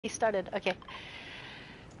He started. Okay.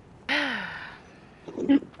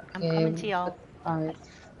 I'm Okay, coming to y'all. alright.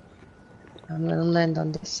 I'm gonna land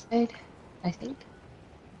on this side, I think.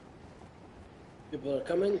 People are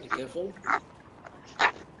coming, be careful.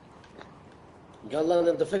 God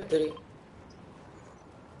landed the victory.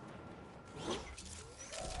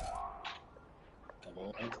 Come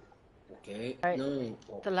on. Okay. Alright. No.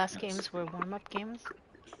 Oh, The last nice. games were warm-up games.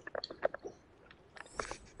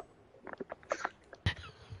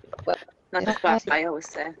 Well, Not the class I always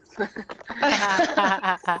say.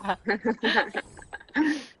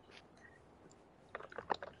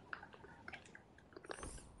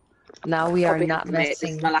 now we are Probably not have to make this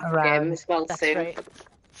messing my last game around. as well That's soon. right.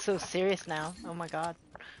 It's so serious now. Oh my god.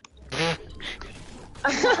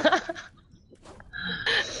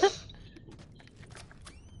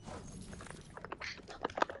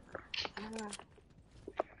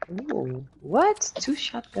 Ooh, what? 2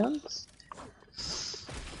 shotguns?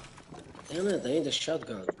 Damn it, I need a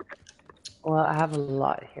shotgun. Well, I have a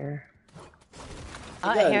lot here.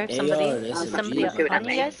 I got hear an somebody. AR and Is SMG, somebody shooting at on you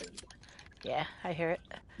me. guys? Yeah, I hear it.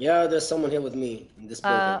 Yeah, there's someone here with me in this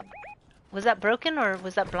building. Was that broken or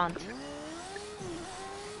was that blonde?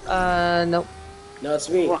 Nope. No, it's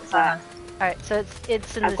me. What's that? Alright, so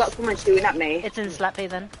it's in I've got someone shooting at me. It's in Slap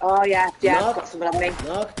Haven. Oh yeah, yeah, I've Knock. got someone on me.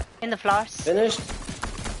 Knock. In the flowers. Finished.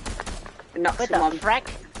 Knocked What someone. the frack?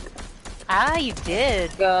 Ah, you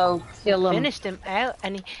did. Go kill him. Finished him out,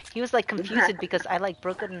 and he was like confused because I like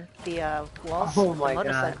broken the walls Oh of the my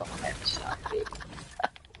motorcycle. god. Headshot, baby.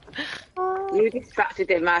 You distracted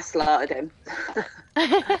him, I slaughtered him.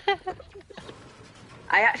 I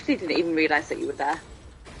actually didn't even realise that you were there.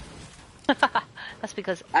 That's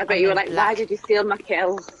because I bet I'm you were in like, black. why did you steal my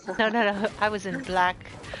kill? No. I was in black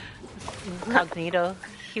incognito.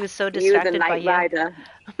 He was so You were the distracted by Night you. Rider.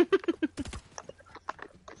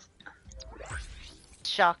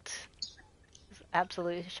 Shocked.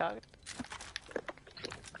 Absolutely shocked.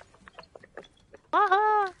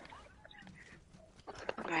 Aha!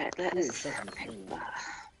 Right, Ooh, let's shotgun. pick that.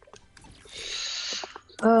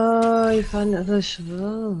 You found the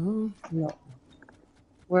shovel? No.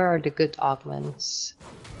 Where are the good augments?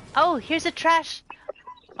 Oh, here's a trash.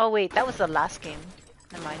 Oh wait, that was the last game.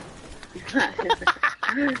 Never mind.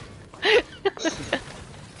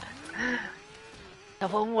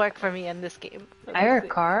 That won't work for me in this game. I hear a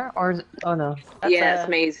car or oh no. That's yeah, it's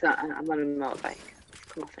me. It's not, I'm on a motorbike.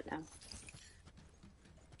 Come off it now.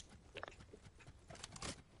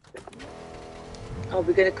 Oh,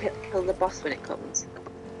 we're gonna kill the boss when it comes.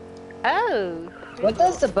 Oh. What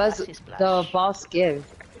does the Splashy splash. the boss give?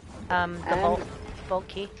 The vault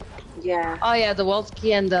key. Yeah. Oh yeah, the vault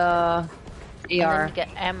key and the AR. And then you get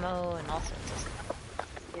ammo and all sorts of stuff.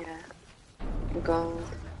 Yeah. Gold.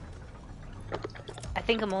 I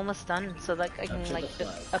think I'm almost done, so like I can Capture like the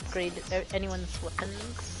just flag. upgrade anyone's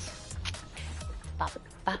weapons. Bop,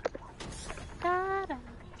 bop. Da, da.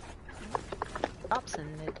 Pops in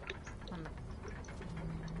mid.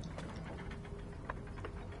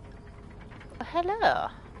 Oh, hello.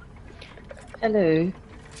 Hello.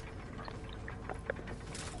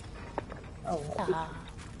 Oh. Ah.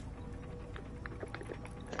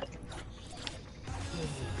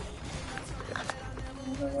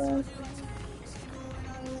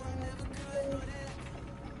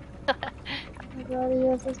 Everybody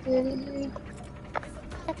else is getting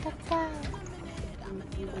Da, da, da.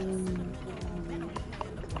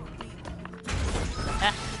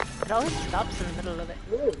 Ah, it always stops in the middle of it.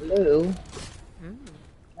 Ooh, blue. Mm.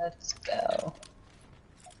 Let's go.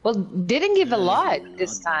 Well, didn't give a lot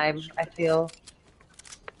this time, I feel.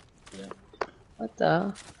 Yeah. What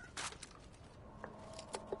the?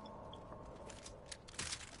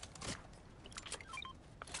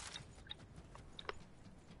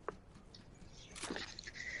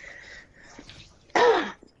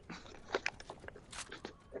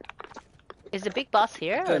 Is the big boss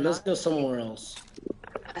here Okay, or let's not? go somewhere else.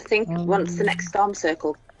 I think once the next storm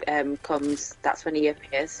circle comes, that's when he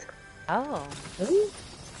appears. Oh. Really?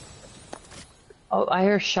 Oh, I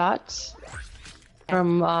hear shots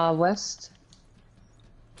from west.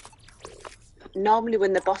 Normally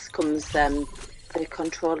when the boss comes, the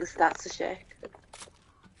controller starts to shake.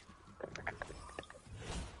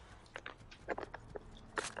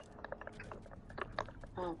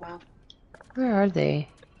 Oh wow. Where are they?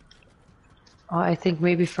 Oh, I think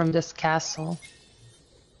maybe from this castle.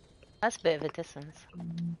 That's a bit of a distance.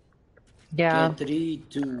 Yeah. Okay, 3,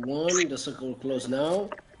 2, 1. The circle close now.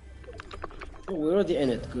 Oh, we're already in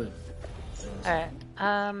it. Good. Alright.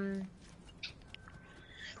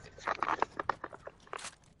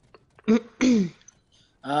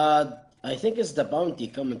 I think it's the bounty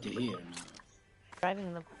coming to here now.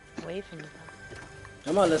 Driving away from the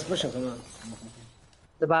Come on, let's push him. Come on.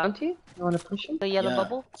 The bounty? You want to push him? yellow Yeah,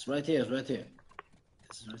 bubble. it's right here. It's right here.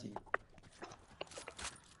 It's right here.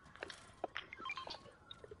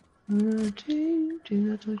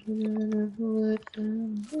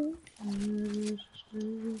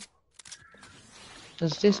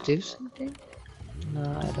 Does this do something? No,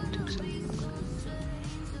 I don't think so.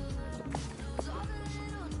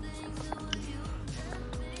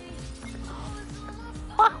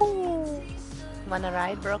 Wahoo! Wanna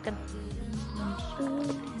ride, Broken?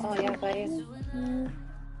 Oh yeah, buddy.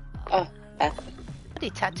 Oh, Somebody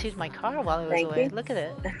tattooed my car while I was Thank away. you. Look at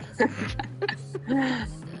it.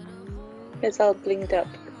 it's all blinged up.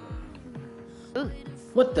 Ooh.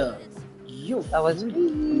 What the? You. That was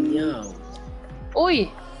Meow.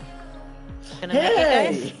 Oi! Gonna make it,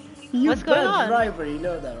 guys? Hey! You What's going bad on? driver, you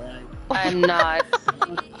know that, right? I'm not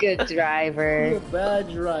a good driver. You're a bad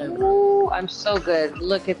driver. Ooh, I'm so good.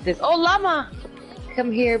 Look at this. Oh, llama!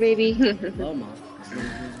 Come here, baby. Mama.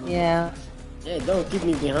 Yeah. Hey, don't keep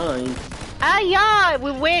me behind. Ah, yeah!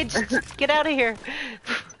 We wedged! Get out of here!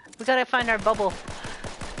 We gotta find our bubble.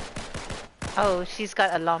 Oh, she's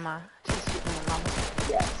got a llama. She's shooting a llama.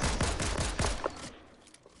 Yes.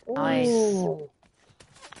 Nice. Ooh.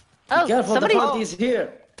 Oh, Careful, somebody! the bounty's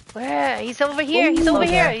here. Where? He's over here. He's over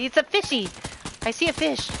okay. here. He's a fishy. I see a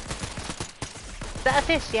fish. Is that a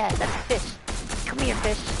fish? Yeah, that's a fish. Come here,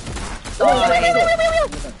 fish.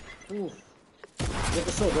 Oof. Get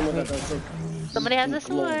the sword, oh my god, that's it. Somebody has a Too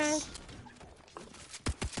close. sword.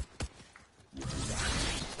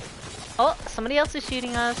 Oh, somebody else is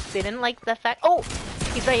shooting us. They didn't like the fact. Oh,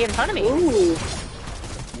 he's right here in front of me. Ooh.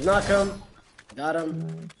 Knock him. Got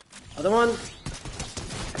him. Other one.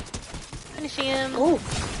 Finishing him. Ooh.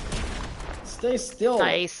 Stay still.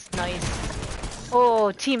 Nice, nice.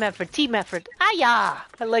 Oh, team effort, team effort. Hiya!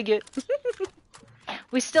 I like it.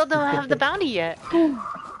 We still don't have the bounty yet.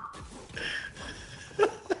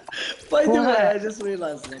 By the way, What? I just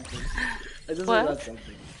realized something. What?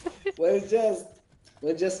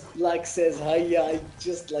 When just like says hi, I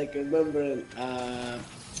just like remember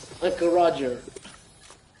Uncle Roger.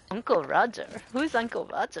 Uncle Roger? Who's Uncle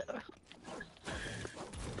Roger?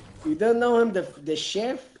 You don't know him, the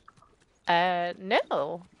chef?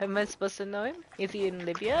 No. Am I supposed to know him? Is he in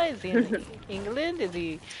Libya? Is he in England? Is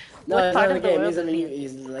he... No, What he's part not of the the game. world He's,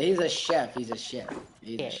 is he in? he's a chef. He's a chef.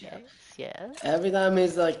 He's a Yes, chef. yes. Every time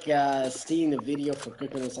he's like seeing a video for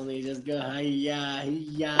cooking or something, he just go hiya,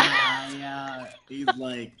 hiya, hiya. He's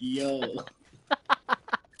like, yo.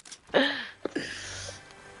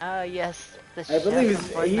 Yes. The I chef believe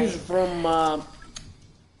from he's Fortnite. from.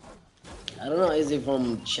 I don't know. Is he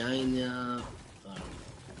from China? Or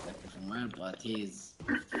exactly from where? But he's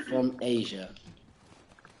from Asia.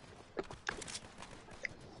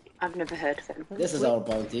 I've never heard of him. This is our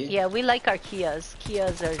bounty. Yeah, we like our Kias.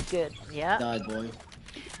 Kias are good. Yeah. Die, boy.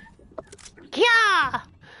 Kia!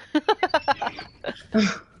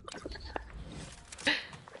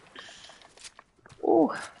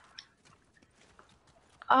 Ooh.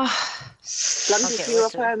 Ah. Blondie, Okay, do you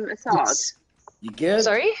what's have a sword? Yes. You good?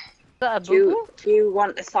 Sorry? Got a Do you, boo-boo? do you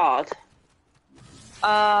want a sword?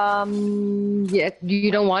 Yeah.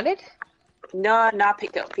 You don't want it? No, I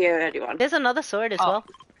picked it up for you already one. There's another sword as Oh. well.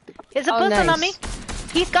 There's a Oh, person on nice. me.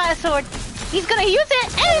 He's got a sword. He's gonna use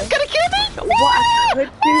it and he's gonna kill me. What I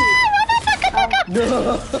could do?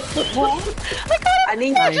 No. What? I got him! I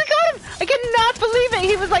need I just got him! I cannot believe it!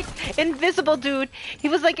 He was like invisible, dude. He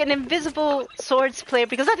was like an invisible swords player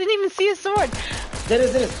because I didn't even see his sword. There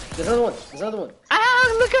is. There's another one. There's another one.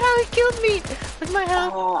 Ah, look at how he killed me! Look at my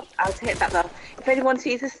health. Oh, I'll take that though. If anyone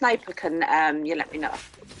sees a sniper, can you let me know?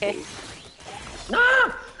 Okay.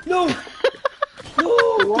 Ah! No! No!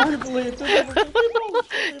 Two people here. Two people.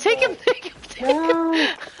 Take him, take him, take him.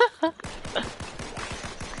 No.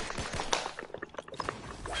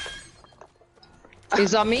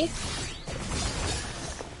 He's on me?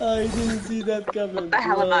 I didn't see that coming. What the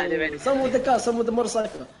hell am I doing? Some with the car, some with the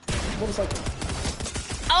motorcycle.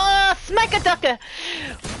 Oh, smack a ducker!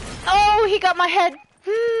 Oh, he got my head.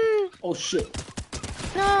 Oh shit.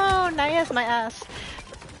 No, Naya's my ass.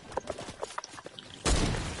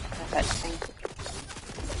 Perfect, thank you.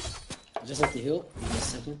 Just at the hill. Give me a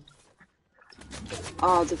second.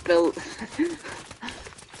 Oh, the build.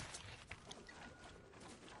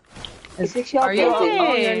 Is this your Are you? building?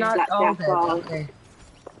 Oh, you're not. Black Oh, Jack Wall? okay.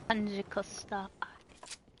 Costa.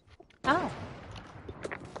 Oh.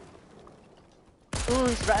 Ooh,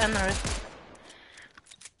 he's right on the roof.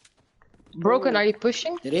 Broken, are you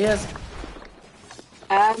pushing? There he is.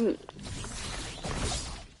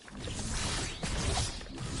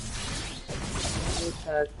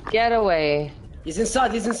 Get away. He's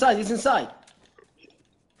inside, he's inside, he's inside.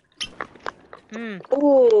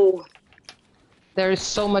 Oh. There's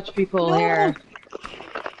so much people No. here.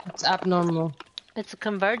 It's abnormal. It's a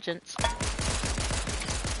convergence.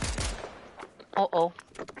 Uh-oh.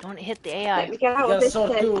 Don't hit the Let AI. me get out You of got a this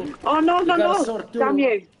sword thing. too. Oh no, You no, got a no. sword too. Damn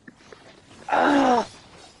you. Ah.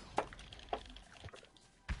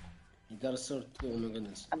 You got a sword too. Oh my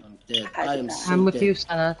goodness. I'm dead. I I did am that. so I'm with dead. you,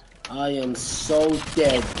 Sanad. I am so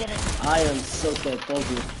dead. Get it. I am so dead. Told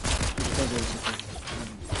you.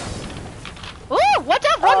 Ooh! Watch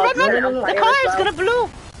out! Run, Oh, run, run! no, no, no. The Fire car as is well. gonna blow!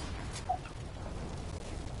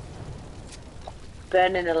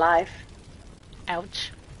 Burning alive.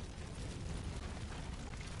 Ouch.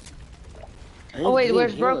 Oh, wait,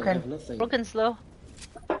 where's Broken? Broken slow.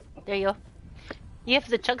 There you go. You have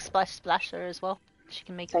the chug splash splasher as well. She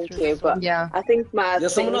can make it Thank through you, this one. but Yeah. I think my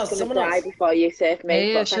There's thing someone is else, gonna someone die else. before you save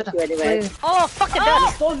me. Yeah, But shut thank you up. anyway. Please. Oh, fuck it, I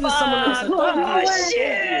duck! told you someone else. I told you. Oh, I told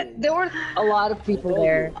shit! you. There were a lot of people told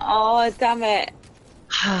there. you. Oh damn it.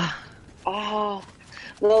 Oh.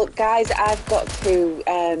 Well, guys, I've got to.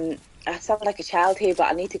 I sound like a child here, but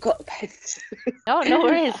I need to go to bed. Oh, no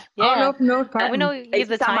worries. Yeah. Oh, no, no We problem. know you, It's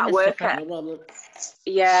the just I'm time at is work different. No problem.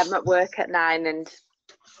 Yeah, I'm at work at 9, and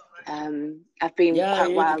I've been Yeah, quite you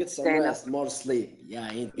need to wild get some staying up. rest, more sleep.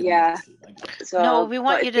 Yeah, you need to get Yeah. more sleep. I got it. So, No, we but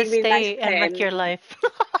want you it's to been really nice stay and wreck playing. your life.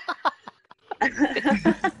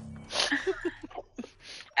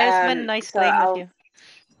 It's been nice so playing I'll- with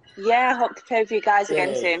you. Yeah, I hope to play with you guys again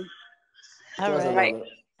Yeah. soon. Alright. Right.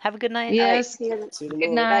 Have a good night. Yes. See you. See you Good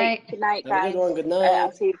tomorrow. night. Good night, Have a guys. good one. Good night.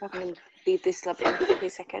 I'll see if I can leave this lobby in 3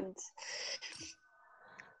 seconds.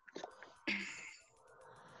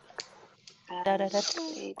 Da, da, da, Let's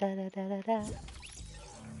see. da, da, da, da, da.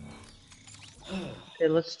 Okay,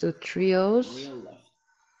 let's do trios. Real left.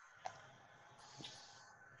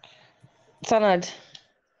 Sanad,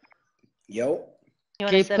 Yo, You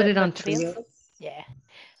want okay, to set put it it for on trio? trio. Yeah.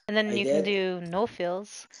 And then I you can did. do no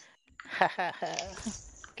fills.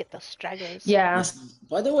 Get those stragglers. Yeah. yes.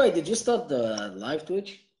 By the way, did you start the live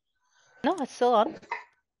Twitch? No, it's still on.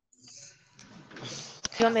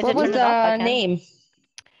 You want me What to was turn it off? I the can. name?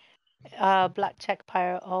 Black check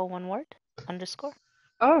pirate, all one word, underscore.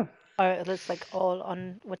 Oh. Or it's like all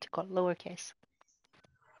on what you call lowercase.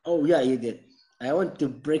 Oh yeah, you did. I want to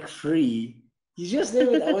break free. You just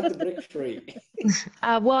named it. I want to break free.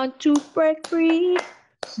 I want to break free.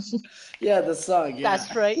 Yeah, the song. Yeah.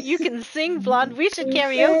 That's right. You can sing, Blonde. We should Break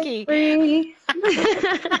karaoke. free.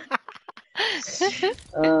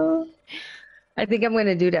 I think I'm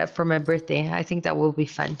gonna do that for my birthday. I think that will be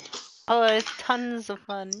fun. Oh, it's tons of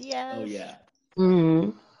fun. Yes. Oh yeah.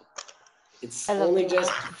 Mm. It's I love only it. just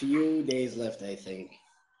a few days left, I think.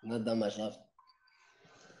 Not that much left.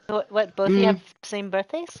 What both of you have same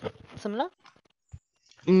birthdays? Similar?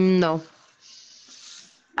 No.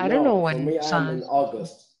 I don't know For when. me, I'm in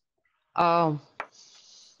August. Oh.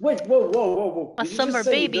 Wait, whoa. A Did you summer just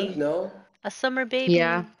say baby. you don't know? A summer baby.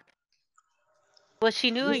 Yeah. Well, she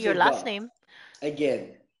knew You your last forgot. name.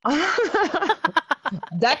 Again.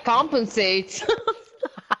 That compensates.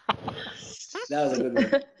 That was a good one.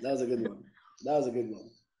 That was a good one. That was a good one.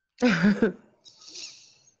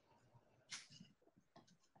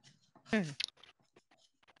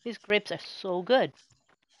 These grapes are so good.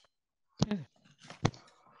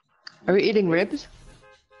 Are we eating ribs?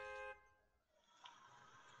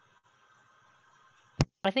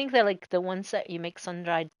 I think they're like the ones that you make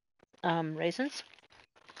sun-dried raisins.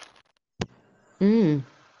 Mmm.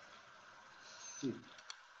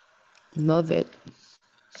 Love it.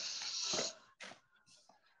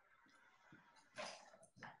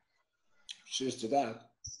 Cheers to that.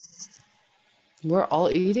 We're all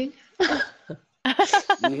eating?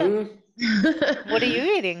 Mm-hmm. What are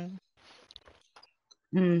you eating?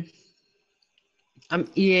 I'm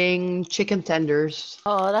eating chicken tenders.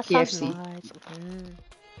 Oh, that sounds KFC. nice.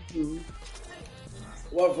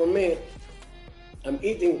 Well, for me, I'm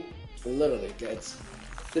eating literally. It's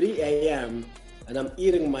 3 a.m. and I'm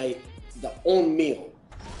eating the own meal.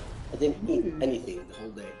 I didn't eat anything the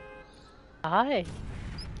whole day. Hi.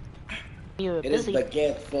 You were It is busy.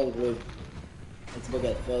 baguette filled with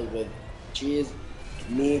cheese,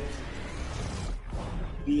 meat,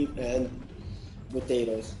 beef, and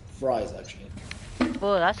potatoes. Fries, actually.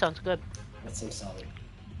 Oh, that sounds good. With some salad.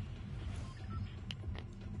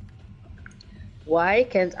 Why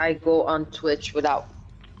can't I go on Twitch without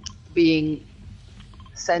being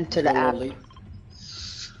sent to the app? Lonely.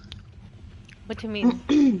 What do you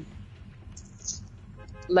mean?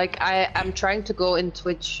 Like I'm trying to go in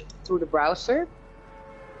Twitch through the browser,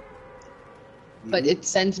 but it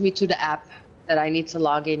sends me to the app that I need to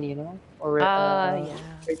log in, or Yeah.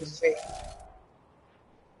 register.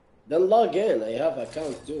 Then log in. I have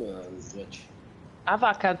account too on Twitch. I have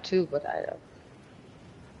an account too, but I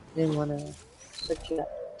didn't want to switch it up.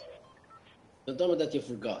 Don't tell me that you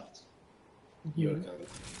forgot your Mhm. account.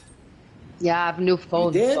 Yeah, I have a new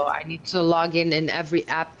phone, did? so I need to log in every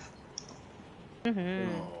app.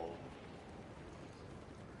 Mm-hmm. Oh.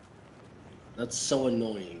 That's so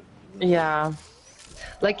annoying. Yeah.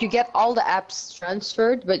 Like you get all the apps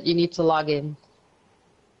transferred, but you need to log in.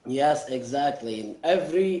 Yes, exactly. In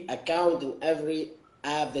every account, in every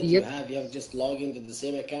app that you Yep. have just log into the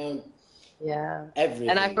same account. Yeah. Everything.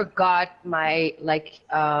 And I forgot my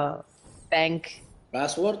bank.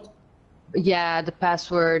 Password? Yeah, the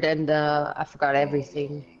password and I forgot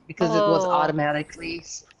everything because it was Oh. automatically.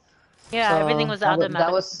 Yeah, everything So was that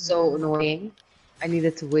automatic. was so annoying. I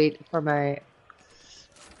needed to wait for my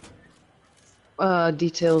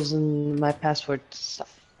details and my password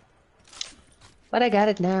stuff. But I got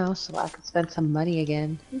it now, so I can spend some money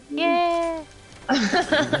again. Yeah. I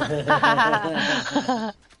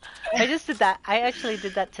just did that. I actually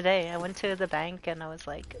did that today. I went to the bank and I was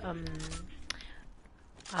like,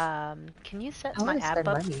 can you set I my want to app spend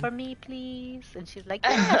up money. for me, please? And she's like,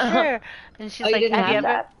 yeah, sure. And Oh, she's you like, didn't have you have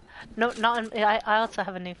ever? that? No, not. I also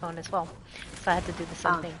have a new phone as well, so I had to do the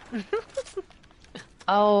same Ah. thing.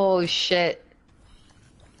 Oh shit.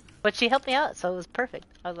 But she helped me out, so it was perfect.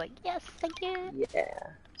 I was like, yes, thank you. Yeah.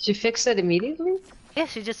 She fixed it immediately? Yeah,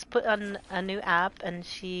 she just put on a new app and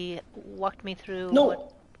she walked me through what,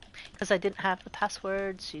 No. because I didn't have the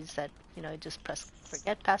passwords. She said, just press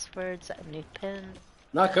forget passwords, set a new PIN.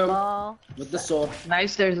 Knock him Ball. with the sword.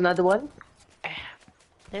 Nice, there's another one.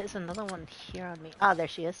 There's another one here on me. Ah, there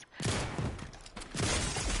she is.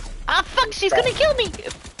 Ah, fuck! She's gonna kill me!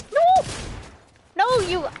 No! No,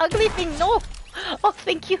 you ugly thing! No! Oh,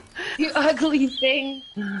 thank you. You ugly thing.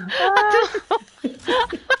 I don't know.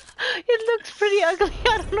 It looks pretty ugly.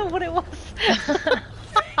 I don't know what it was.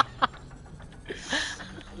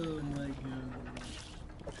 Oh my god.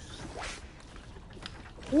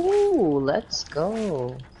 Ooh, let's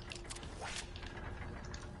go.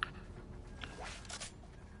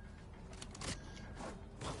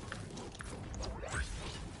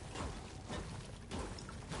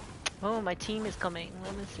 Oh, my team is coming.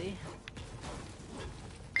 Let me see.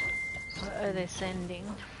 What are they sending?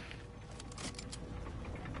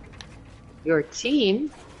 Your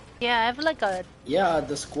team? Yeah, I have like Yeah,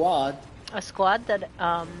 the squad. a squad that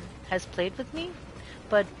has played with me,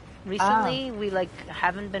 but recently we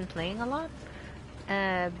haven't been playing a lot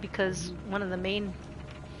because one of the main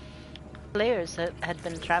players had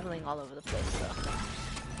been traveling all over the place. So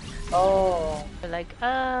Oh. we're like,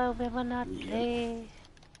 we will not play.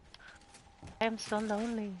 I'm so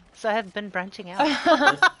lonely. So I have been branching out.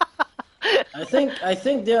 I think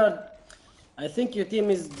they are. I think your team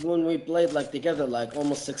is when we played like together, like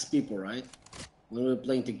almost 6 people, right? When we were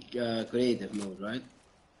playing to creative mode, right?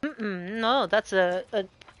 No, that's a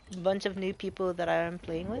bunch of new people that I am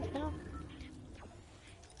playing with now.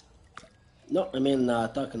 No, I mean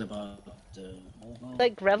talking about.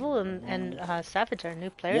 Like Revel and Savage are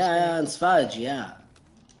new players for me. Yeah, and Sfudge, yeah.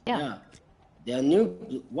 Yeah. Yeah. They are new.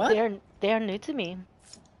 What? They are new to me.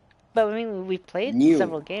 But I mean, we've played New.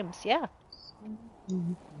 several games. Yeah.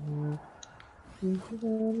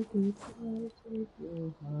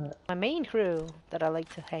 My main crew that I like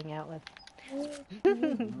to hang out with. Oh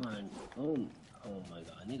my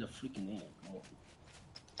god! I need a freaking name. Oh.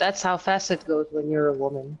 That's how fast it goes when you're a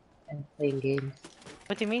woman and playing games.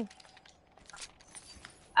 What do you mean?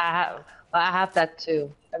 I have that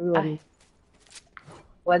too. Everyone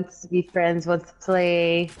wants to be friends, wants to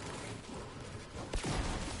play.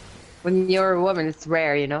 When you're a woman, it's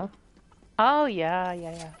rare, you know? Oh, yeah.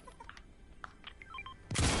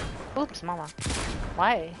 Oops, mama.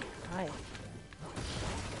 Why?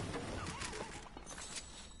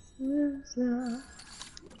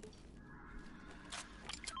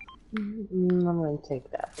 I'm gonna take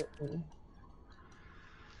that with me.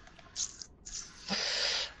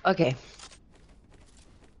 Okay.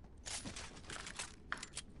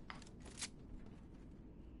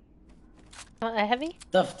 Want a heavy?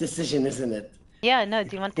 Tough decision, isn't it? Yeah, no.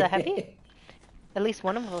 Do you want the heavy? At least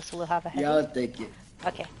one of us will have a heavy. Yeah, I'll take it.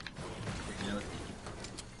 Okay. Yeah, I'll take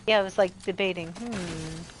Yeah, I was like debating.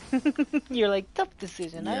 You're like, tough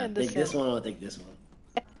decision. it. I Yeah, understand. take this one. I'll take this one.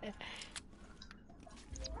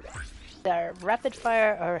 The rapid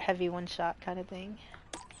fire or heavy one shot kind of thing.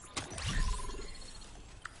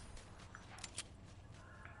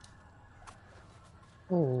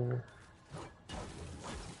 Oh.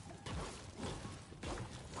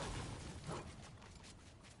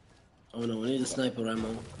 Oh no, we need a sniper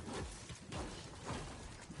ammo.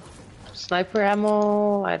 Sniper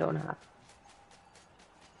ammo, I don't have.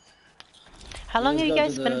 How long have you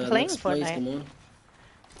Let's guys go to been the playing next place, Fortnite? come on.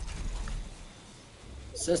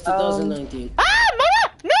 Since 2019. Ah,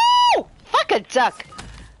 Mama! No! Fuck a duck!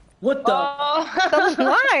 What the?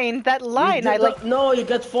 The line! That You line, I did like... not, no, you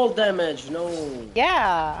got fall damage. No.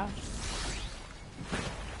 Yeah.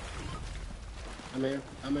 Come here,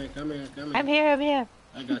 come here, come here, come here. I'm here, I'm here.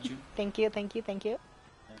 I got you. Thank you, thank you, thank you.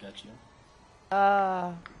 I got you.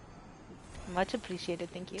 Much appreciated,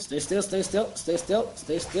 thank you. Stay still, stay still, stay still,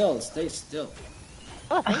 stay still, stay still.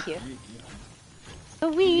 Oh, thank you. Thank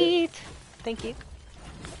you. Sweet! Thank you.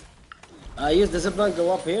 Use the zipline,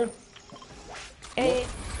 go up here. Hey,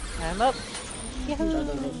 I'm up. Try to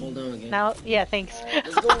not fall down again. Now, yeah, thanks.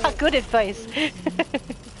 Let's go. Good advice.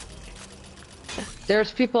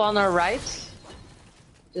 There's people on our right.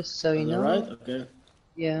 Just so you On know. the right? Okay.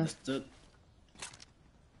 Yeah. Understood.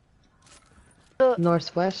 So,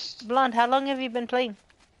 Northwest. Blonde, how long have you been playing?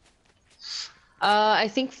 I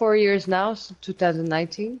think 4 years now, so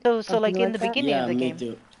 2019. So like in the that. beginning Yeah, of the me game?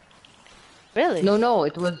 too. Really? No,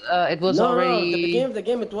 it was No, already. the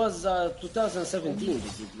game it was 2017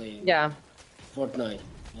 that you played Yeah, Fortnite.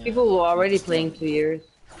 Yeah. people were already playing 2 years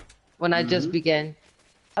when I just began.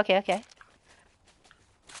 Okay, okay.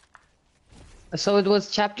 So it was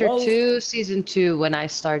chapter Well- 2, season 2 when I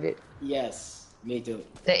started. Yes, me too.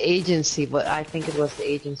 The agency, but I think it was the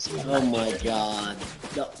agency. Oh my god.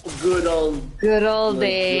 The good old Good old my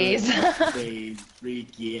days. good days. Freak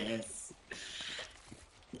yes.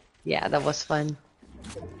 Yeah, that was fun.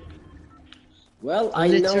 Well, I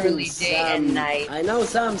Literally know day Sam. and night. I know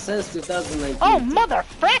Sam since 2019. Oh,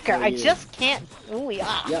 motherfracker! I Yeah. just can't. Ooh,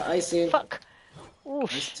 yeah. Yeah, I see him. Fuck. I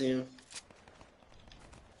Oof. see him.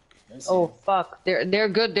 I see Oh him. fuck, they're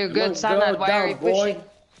good. They're Come good. on, Sanad, go why are down, you boy. pushing?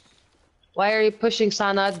 Why are you pushing,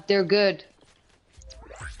 Sanad? They're good.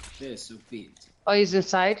 Okay, so Pete. Oh, he's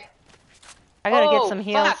inside. I gotta Oh, get some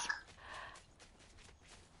heals. fuck.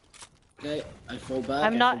 Okay, I fall back.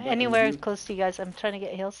 I'm I not fall back anywhere on you. close to you guys. I'm trying to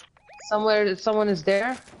get heals. Someone is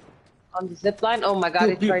there on the zip line. Oh my god,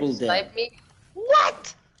 Two he tried to people there. snipe me.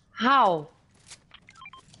 What? How?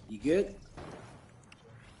 You good?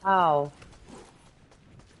 How?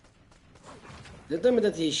 They tell me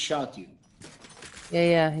that he shot you.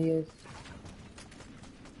 Yeah, he is.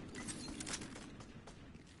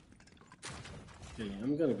 Okay,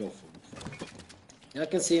 I'm gonna go for it. Yeah, I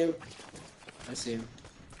can see him. I see him.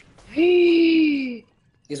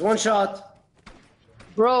 He's one shot.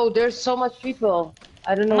 Bro, there's so much people.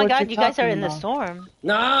 I don't know Oh my what god, you're you guys are talking in the about. storm.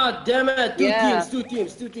 Nah, damn it! Yeah. Two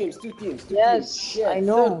teams. Yes, Shit, I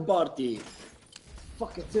know. Third party.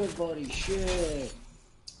 Fucking third party, shit.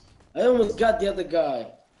 I almost got the other guy.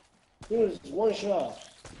 He was one shot.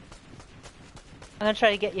 I'm gonna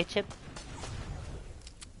try to get you, Chip.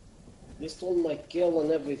 They stole my kill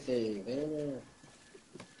and everything. Damn it.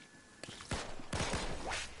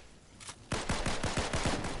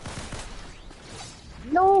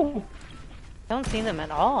 No. Don't see them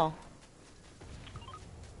at all.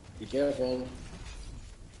 Be careful.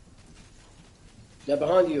 They're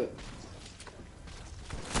behind you.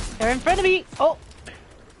 They're in front of me. Oh,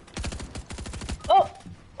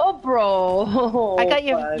 Oh, bro. I got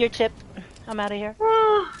fuck. your Chip. I'm out of here.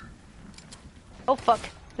 Oh fuck!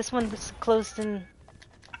 This one was closed in.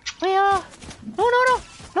 No!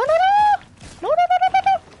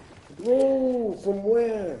 Whoa, from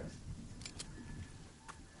where?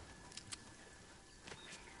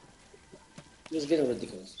 This is getting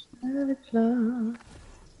ridiculous.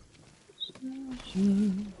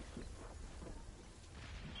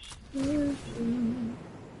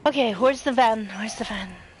 Okay, where's the van? Where's the van?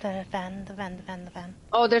 The van.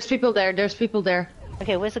 Oh, there's people there. There's people there.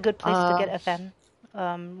 Okay, where's a good place to get a van?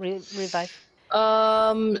 Revive.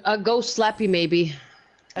 A ghost slappy maybe.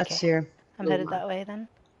 That's Okay. here. I'm headed that way then.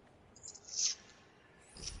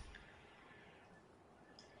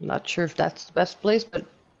 I'm not sure if that's the best place, but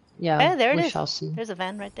yeah, Hey, there it we is. shall see. There's a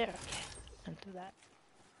van right there. Okay, I'll do that.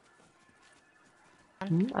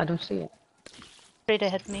 I don't see it. Straight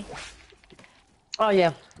ahead of me. Oh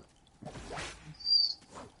yeah.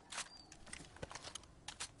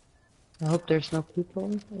 I hope there's no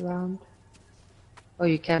people around. Oh,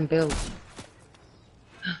 you can build.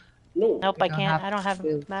 No. Nope, You I don't can't. have I don't to have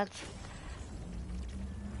build. mats.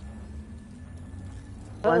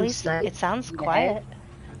 Well, at One least snipe it sounds in the quiet.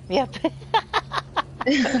 Yep.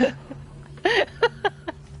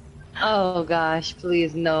 Oh gosh,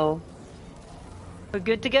 please no. We're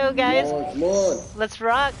good to go, guys. Come on. Let's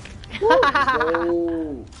rock.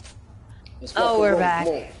 Go. Let's Oh, fucking we're roll, back.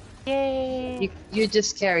 come on. Yay. You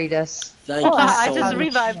just carried us. Thank Oh, you I so just much.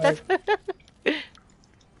 revived. That's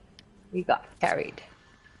We got carried.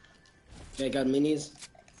 Okay, I got minis.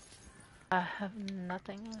 I have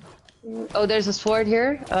nothing. Oh, there's a sword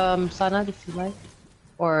here. Sanad, if you like.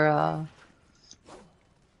 Or,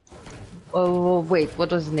 oh, wait,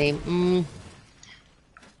 what was the name?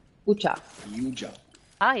 Ucha. Yuja.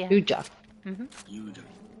 Ah, yeah. Uja. Mm-hmm. Yuja.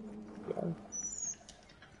 Yes.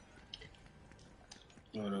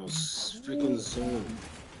 Oh no, freaking zone.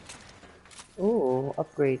 Oh,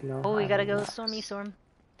 upgrade, no. Oh, we I gotta don't go know. stormy storm.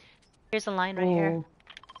 Here's a line right here. Oh,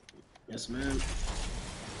 Yes, man.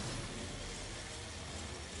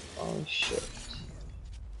 oh shit.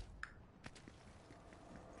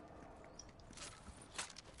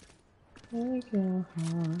 I go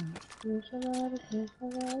home. There's a lot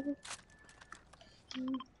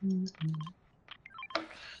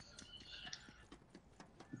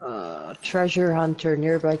of treasure hunter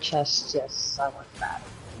nearby chest. Yes, I want that.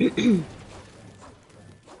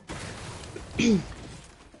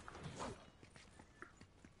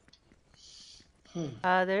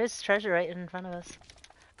 There is treasure right in front of us.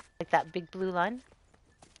 Like that big blue line.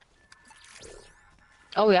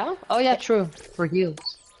 Oh yeah? Oh yeah, Yeah. true. For heals.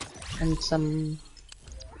 And some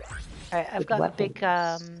Alright, I've good got weapons.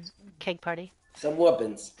 big keg party. Some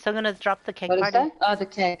weapons. So I'm gonna drop the keg What is party that? Oh, the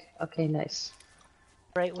keg. Okay, nice.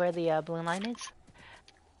 right where the blue line is.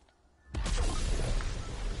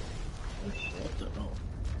 What the hell?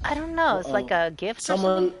 I don't know. It's like a gift or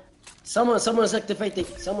Someone, something. someone is activating.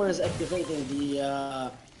 Someone is activating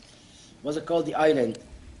the. What's it called? The island.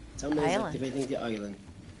 Someone is Island? activating the island.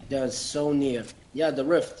 They're so near. Yeah, the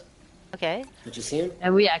rift. Okay. Did you see him?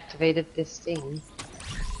 And we activated this thing.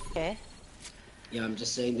 Okay. Yeah, I'm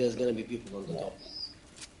just saying. There's gonna be people on the top.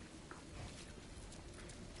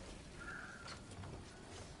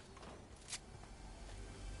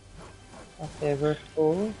 Okay, we're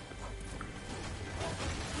full.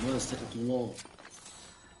 Man, it's taking too long.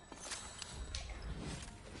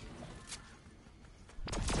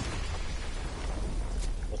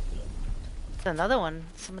 There's another one.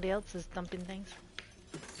 Somebody else is dumping things.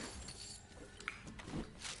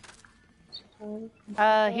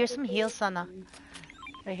 Here's some heals, Sana.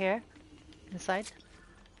 Right here. Inside.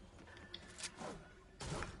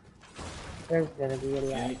 There's gonna be a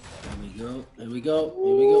lot. Okay, here we go. Here we go.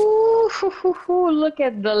 Here we go. Ooh, look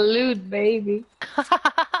at the loot, baby.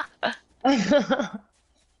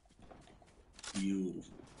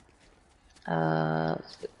 Beautiful.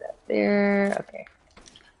 Let's put that there. Okay.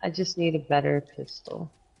 I just need a better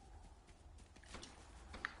pistol.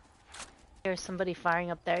 There's somebody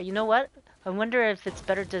firing up there. You know what? I wonder if it's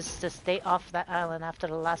better just to stay off that island after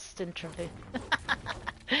the last interview.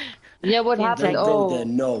 Yeah, what Seems happened? like- Don't go Oh, there.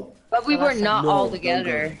 No. but we Oh, were that's not No, all don't go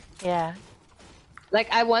together. Yeah. Like,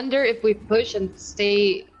 I wonder if we push and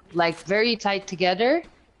stay, like, very tight together,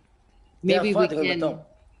 They're maybe we fighting on the can...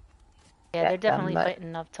 top. Yeah, Yeah, they're definitely but-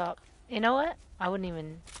 fighting up top. You know what? I wouldn't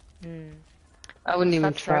even... I wouldn't even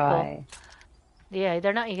Not circle. try. Yeah,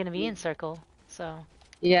 they're not gonna be in circle, so...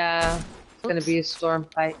 Yeah, it's gonna Oops. be a storm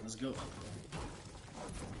fight. Let's go.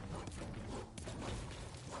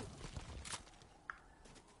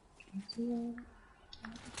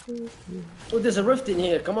 Oh, there's a rift in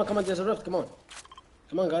here. Come on, come on. There's a rift. Come on.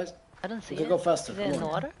 Come on, guys. I don't see We it. can go faster. Is it Come in the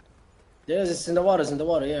on. water? There's it's in the water. It's in the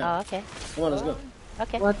water. Yeah. Oh, okay. Come on, let's go.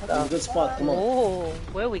 Okay. What It's a the? good spot. Come on. Oh,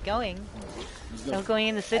 where are we going? Let's I'm go. going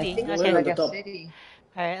in the city. I think we're it's Okay. in like the a top. city.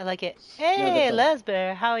 Alright, I like it. Yeah, Hey, the top.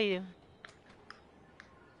 Lesbear, how are you?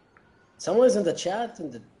 Someone's in the chat.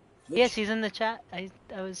 In the Twitch. Yeah, she's in the chat. I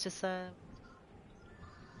was just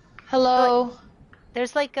Hello.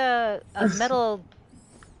 there's like a metal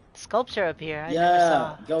sculpture up here. I never Yeah.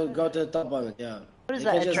 saw. Go to the top on it. Yeah. What is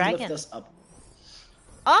They that, can a just dragon? lift us up.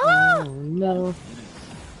 Oh! Oh no.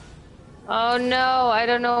 Oh no, I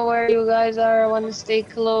don't know where you guys are. I want to stay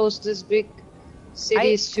close. This big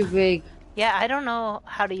city is too big. Yeah, I don't know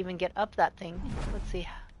how to even get up that thing. Let's see.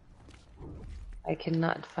 I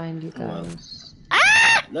cannot find you on. guys.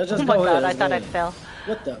 Let's just Oh my go here. god, I Let's thought go I here. fell.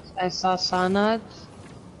 What the? I saw Sanad.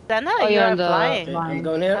 Sana, Oh, you you're are on the flying. Okay, line. I'm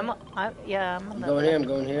going here. Yeah, I'm on I'm the going here. I'm left.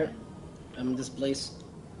 going here. I'm in this place.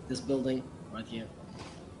 This building. Right here.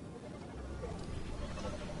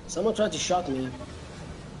 Someone tried to shot me.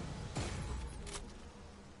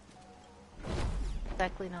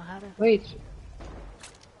 Exactly know how to. Wait.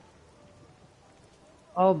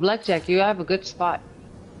 Oh, Blackjack, you have a good spot.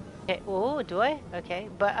 Okay. Oh, do I? Okay,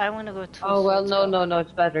 but I want to go to. Oh well, no,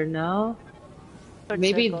 it's better now.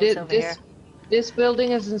 Maybe this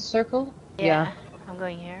building is in circle. Yeah, I'm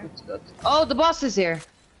going here. Let's go. Oh, the boss is here.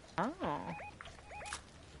 Oh.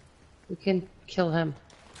 We can kill him.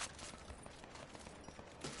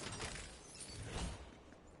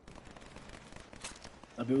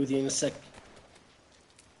 I'll be with you in a sec.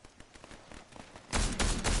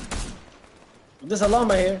 There's a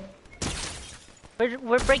llama here.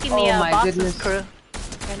 We're breaking Oh the my boss's goodness. crew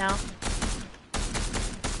right now.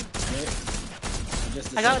 Okay.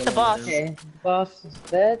 Just a I got second the over boss. there. Okay, boss is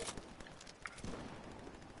dead.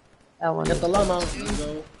 That one Get is the dead llama. too. Let's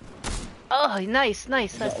go. Oh, nice,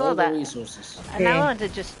 nice. I Got saw all the that. resources. And I Okay. wanted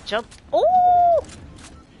to just jump. Oh!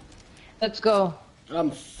 Let's go.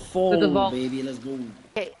 I'm To the full, vault. baby. Let's go.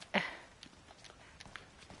 Okay.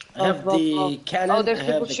 I have the cannon. Oh, there's I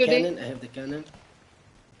people have the shooting. cannon. I have the cannon.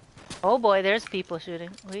 Oh boy, there's people shooting.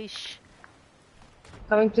 Weesh.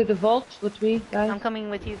 Coming to the vault with me, guys. I'm coming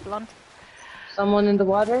with you, Blonde. Someone in the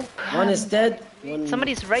water. One is dead. One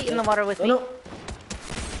Somebody's is right in the dead. water with Oh, me. no.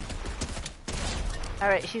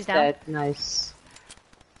 Alright, she's down. Dead. Nice.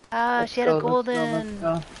 Ah, Let's she had go. a golden. Let's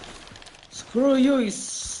go. Screw you, you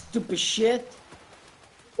stupid shit.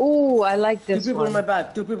 Ooh, I like Two this people on my one.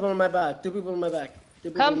 back. Two people on my back. Two people on my back. Two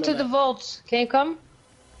people Come on my to the back. vault. Can you come?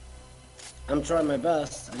 I'm trying my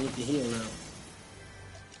best. I need to heal now.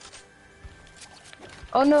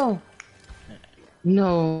 Oh no.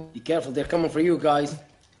 No. Be careful. They're coming for you, guys.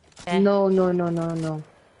 Eh. No, no, no, no, no.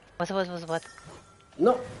 What?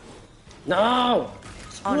 No. No.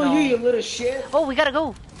 Screw no. you, you little shit. Oh, we gotta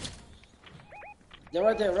go. They're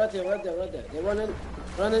right there, right there, right there, right there. They're running,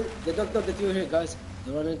 running. They don't know that you're here, guys.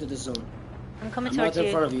 They're running into the zone. I'm coming I'm towards right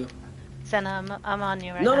in you. front of you. Senna, I'm on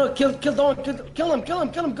you right No, now. no, kill, don't, kill him, go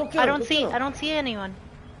kill him. Go I kill him. don't see anyone.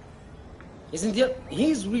 Isn't he?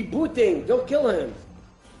 He's rebooting. Go kill him.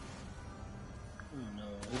 Oh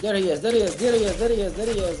no. There he is. There he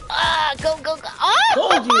is. Ah, go. Ah!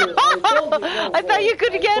 Told you. I told you. Go I for thought you it.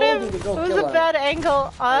 could I get told him. you to go It was kill a him. bad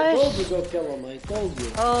angle. I told Ah, you go kill him. I told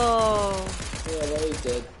you. oh, Yeah, well, he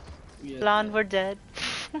did. Yeah, Blonde, we're dead.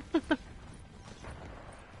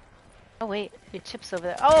 Oh wait, your chip's over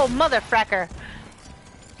there. Oh, mother fracker!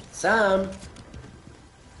 Sam.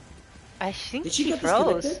 I think Did she she get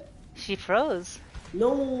froze. disconnected? She froze.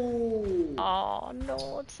 No. Oh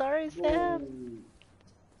no, I'm sorry, No. Sam.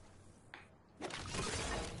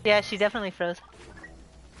 Yeah, she definitely froze.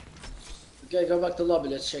 Okay, go back to lobby.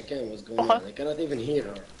 Let's check in. What's going on? I cannot even hear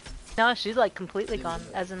her. No, she's like completely gone,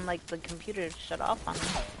 as in like the computer shut off on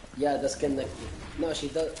her. Yeah, disconnected. No, she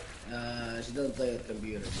does. She doesn't play on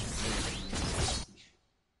computer.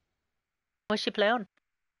 What's she play on?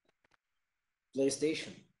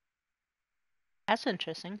 PlayStation. That's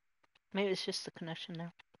interesting. Maybe it's just the connection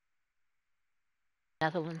now.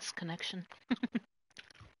 Netherlands connection.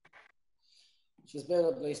 She's been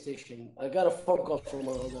on PlayStation. I got a phone call from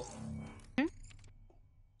her. Hold on. Hmm?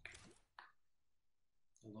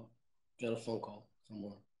 Hold on. Got a phone call from her.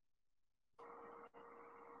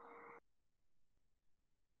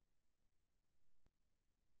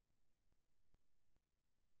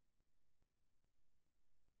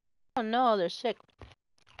 Oh no, they're sick.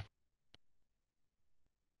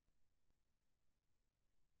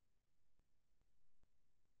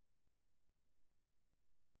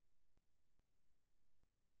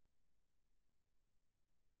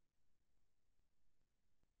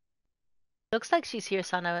 Looks like she's here,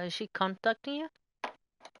 Sana. Is she contacting you?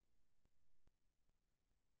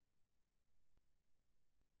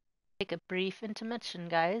 Take a brief intermission,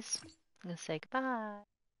 guys. I'm gonna say goodbye.